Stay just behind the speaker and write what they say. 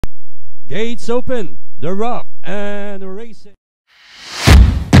Gates open, the rough and racing.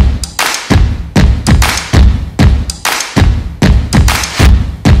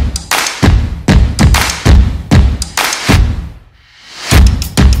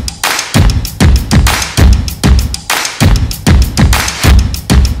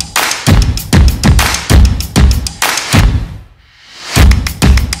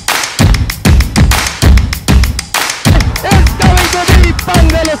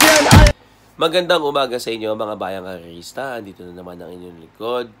 Magandang umaga sa inyo mga bayang karerista. Andito na naman ang inyong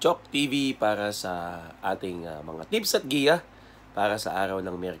likod, Chok TV, para sa ating mga tips at giya para sa araw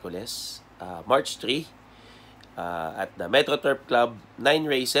ng Miyerkules, March 3. At the Metro Turf Club, 9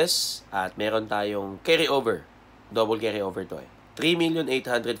 races at meron tayong carryover. Double carryover to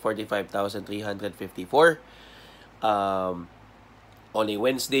 3,845,354 on a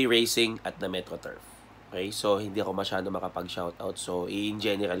Wednesday racing at the Metro Turf. Okay, so hindi ako masyado makapag-shoutout. So, in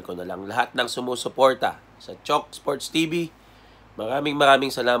general ko na lang lahat ng sumusuporta sa Chok Sports TV.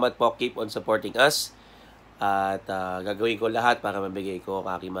 Maraming salamat po. Keep on supporting us. At gagawin ko lahat para mabigay ko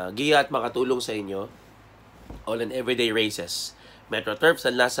ang aking mga giya at makatulong sa inyo all and everyday races. Metro Turf,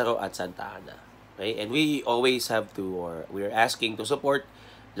 San Lazaro at Santa Ana. Okay, and we always have to, or we're asking to support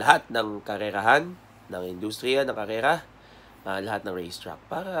lahat ng karerahan, ng industriya, ng karera, lahat ng racetrack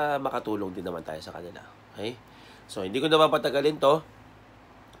para makatulong din naman tayo sa kanila. Okay? So, hindi ko naman patagalin to.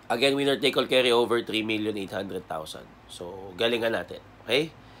 Again, winner take all carry over 3,800,000. So, galingan natin.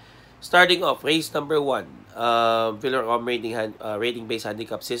 Okay? Starting off, race number 1. Pillar-arm rating-based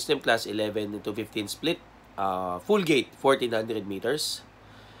handicap system, class 11 to 15 split. Full gate, 1,400 meters.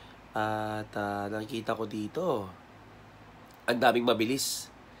 At nakikita ko dito, ang daming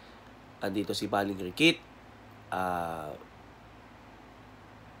mabilis. Andito si Paling Rikit,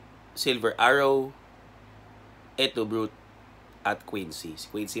 Silver Arrow, Eto Brute, at Quincy. Si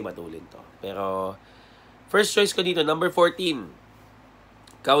Quincy matulin to. Pero, first choice ko dito, number 14.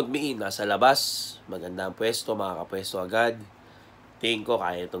 Count me in. Nasa labas. Maganda ang pwesto. Makakapwesto agad. Tingin ko,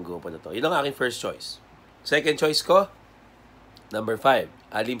 kaya itong grupo na to. Yun ang aking first choice. Second choice ko, number 5.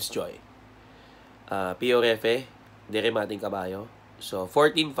 Alim's Joy. Pio Refe. Deremating Kabayo. So,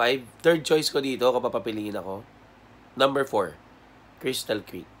 14-5. Third choice ko dito, kung papapiliin ako, number 4. Crystal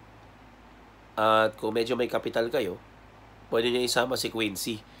Creek. At kung medyo may kapital kayo, pwede nyo isama si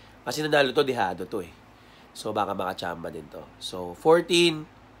Quincy. Kasi nanalo to, dehado to eh. So, baka makachamba din to. So, 14,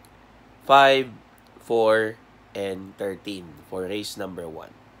 5, 4, and 13 for race number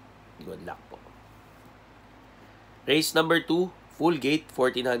 1. Good luck po. Race number 2, full gate,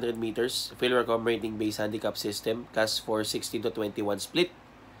 1,400 meters. Philracom rating base handicap system. Class 4, 16 to 21 split.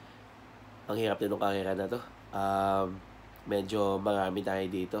 Ang hirap din ng karera na to. Medyo marami tayo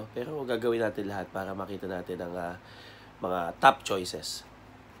dito. Pero gagawin natin lahat para makita natin ang mga top choices.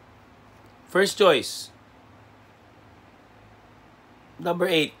 First choice, number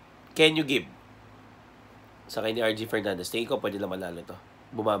 8, Can You Give? Sa kay ni RG Fernandez. Tingin ko pwede naman lalo ito.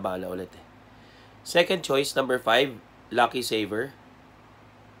 Bumabala ulit eh. Second choice, number 5, Lucky Saver.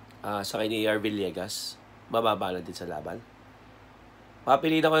 Sa kay ni AR Villegas. Mababala din sa laban.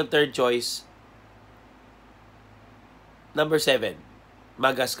 Papiliin ako ng third choice, number 7,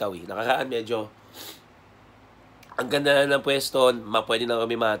 Magaskawi. Nakakaan medyo ang ganda na ng pwesto, pwede na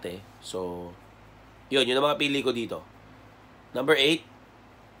kami mate. So, yun ang mga pili ko dito. Number 8,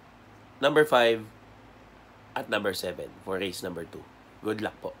 number 5, at number 7 for race number 2. Good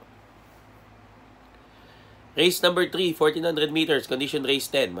luck po. Race number 3, 1,400 meters, condition race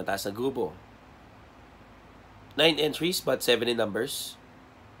 10, mataas na grupo. 9 entries but 7 in numbers.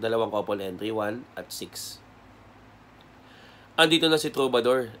 Dalawang couple entry, 1 at 6. Andito na si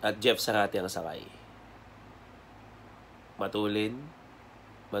Troubadour at Jeff Sarate ang sakay. Matulin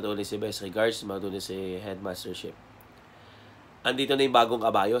si Best Regards, matulin si Headmastership. Andito na yung bagong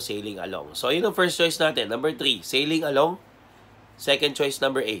kabayo, Sailing Along. So, yun ang first choice natin. Number 3, Sailing Along. Second choice,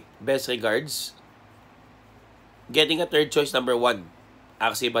 number 8, Best Regards. Getting a third choice, number 1,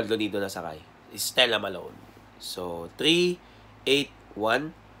 Axie Baldonido na sakay, Stella Malone. So, 3, 8,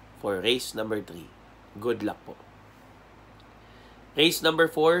 1 for race number 3. Good luck po. Race number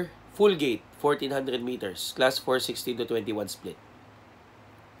 4, full gate, 1,400 meters. Class 4, 16 to 21 split.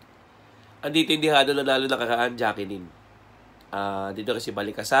 Andito yung dihado na nalo nakaraan, Jacqueline. Dito kasi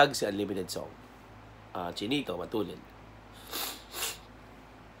Balikasag, si Unlimited Song. Chinito, matulin.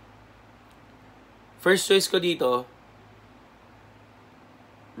 First choice ko dito,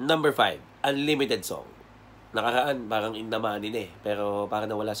 number 5, Unlimited Song. Nakaraan, parang indamanin eh. Pero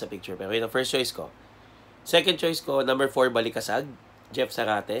parang nawala sa picture. Pero yun ang first choice ko. Second choice ko, number 4, Balikasag, Jeff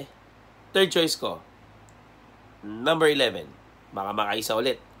Sarate. Third choice ko, number 11, baka makaisa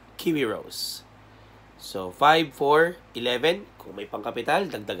ulit, Kiwi Rose. So, 5, 4, 11. Kung may pangkapital,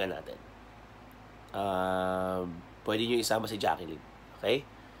 dagdagan natin. Pwede nyo isama si Jacqueline. Okay?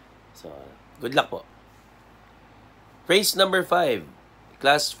 So, good luck po. Race number 5.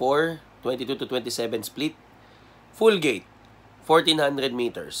 Class 4, 22 to 27 split. Full gate. 1,400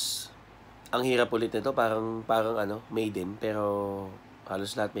 meters. Ang hirap ulit nito. Parang maiden. Pero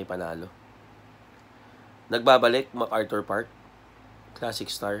halos lahat may panalo. Nagbabalik, MacArthur Park. Classic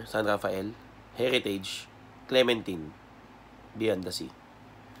Star, San Rafael. Heritage, Clementine, Beyond the Sea.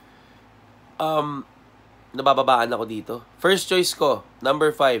 Nabababaan ako dito. First choice ko,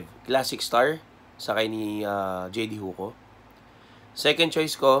 number 5, Classic Star, sakay ni JD Huco. Second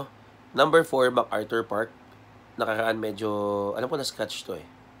choice ko, number 4, MacArthur Park. Nakaraan medyo, alam ko na-scratch to eh.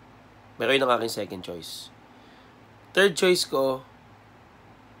 Pero yun ang aking second choice. Third choice ko,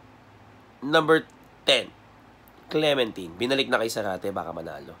 number 10, Clementine. Binalik na kay Sarate, baka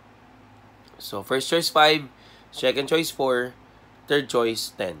manalo. So, first choice 5, second choice 4, third choice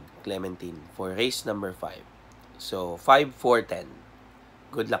 10, Clementine, for race number 5. So, 5, 4, 10.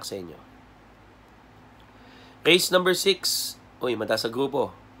 Good luck sa inyo. Race number 6, mataas sa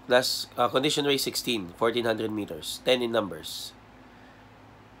grupo. Plus, condition race 16, 1,400 meters, 10 in numbers.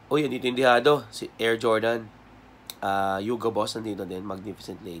 Andito indihado, si Air Jordan. Yuga Boss, nandito din,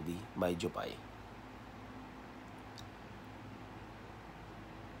 Magnificent Lady, Mai Jupay.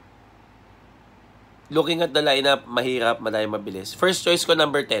 Looking at the lineup, mahirap, madami mabilis. First choice ko,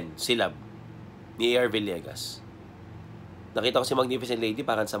 number 10, Silab, ni A.R. Villegas. Nakita ko si Magnificent Lady,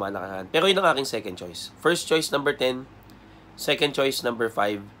 parang sama nakaraan. Pero yun ang aking second choice. First choice, number 10. Second choice, number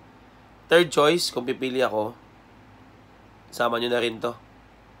 5. Third choice, kung pipili ako, sama nyo na rin to.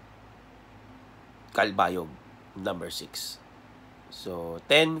 Kalbayog, number 6. So,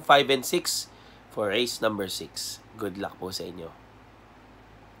 10, 5, and 6 for race number 6. Good luck po sa inyo.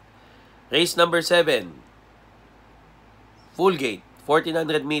 Race number 7. Full gate,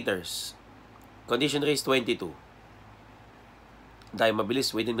 1,400 meters. Condition race 22. Dahil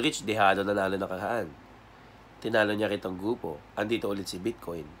mabilis, within reach, dehado nanalo na kahaan. Tinalo niya rin itong grupo. Andito ulit si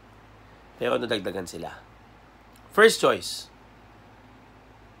Bitcoin. Pero nadagdagan sila. First choice.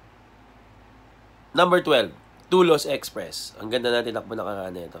 Number 12. Tulos Express. Ang ganda natin takbo na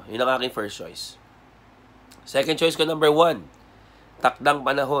kahaan nito. Yun ang aking first choice. Second choice ko, number 1. Takdang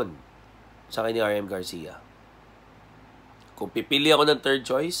Panahon. Sa akin ni RM Garcia. Kung pipili ako ng third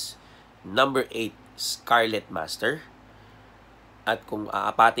choice, number 8, Scarlet Master. At kung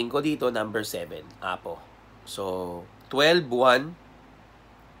aapating ko dito, number 7, Apo. So, 12, 1,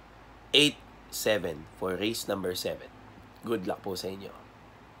 8, 7 for race number 7. Good luck po sa inyo.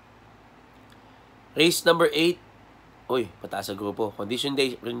 Race number 8, mataas sa grupo. Condition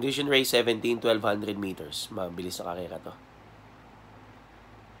race 17, 1,200 meters. Mabilis na karera to.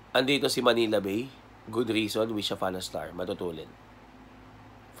 Andito si Manila Bay. Good Reason, Wish a Fan a Star. Matutulin.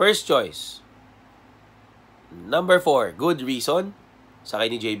 First choice. Number 4, Good Reason.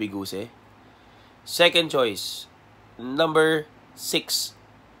 Sakay ni JB Guse. Second choice. Number 6,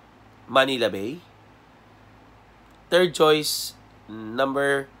 Manila Bay. Third choice.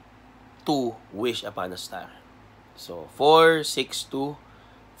 Number 2, Wish Upon a Star. So, 4, 6, 2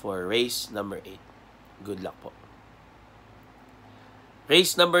 for race number 8. Good luck po.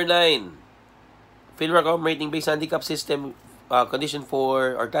 Race number 9. Philracom Rating Based Handicap System, Condition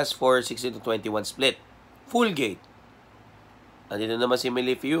 4 or Class 4, 16 to 21 split. Full gate. Andito naman si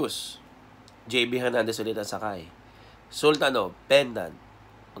Melifius. JB Hernandez ulit ang sakay. Sultanov, Pendant.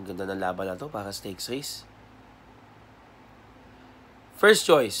 Ang ganda ng laban na to para stakes race. First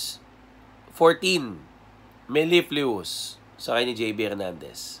choice, 14, Melifius. Sakay ni JB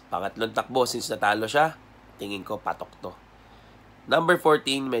Hernandez. Pangatlong takbo since natalo siya. Tingin ko patok to. Number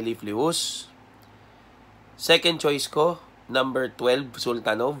 14, Melifius. Second choice ko, number 12,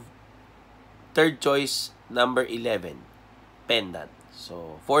 Sultanov. Third choice, number 11, Pendant.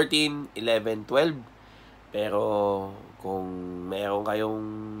 So, 14, 11, 12. Pero, kung meron kayong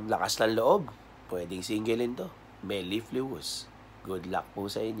lakas ng loob, pwedeng singlein to. Melifius. Good luck po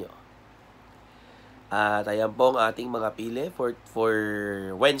sa inyo. At ayan po ang ating mga pili for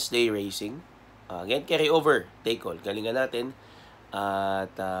Wednesday racing. Again, carry over, take all. Galingan natin.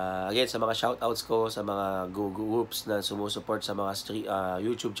 At again, sa mga shoutouts ko, sa mga groups na sumusuport sa mga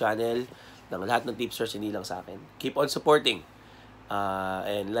YouTube channel, ng lahat ng tipsters, hindi lang sa akin. Keep on supporting.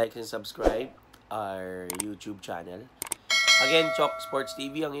 And like and subscribe our YouTube channel. Again, Chok Sports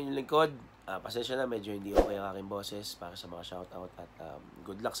TV ang inyong lingkod. Pasensya na, medyo hindi okay ang aking boses para sa mga shoutout. At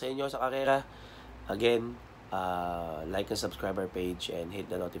good luck sa inyo sa karera. Again, like and subscribe our page and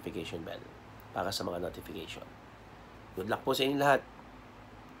hit the notification bell para sa mga notification. Good luck po sa inyo lahat.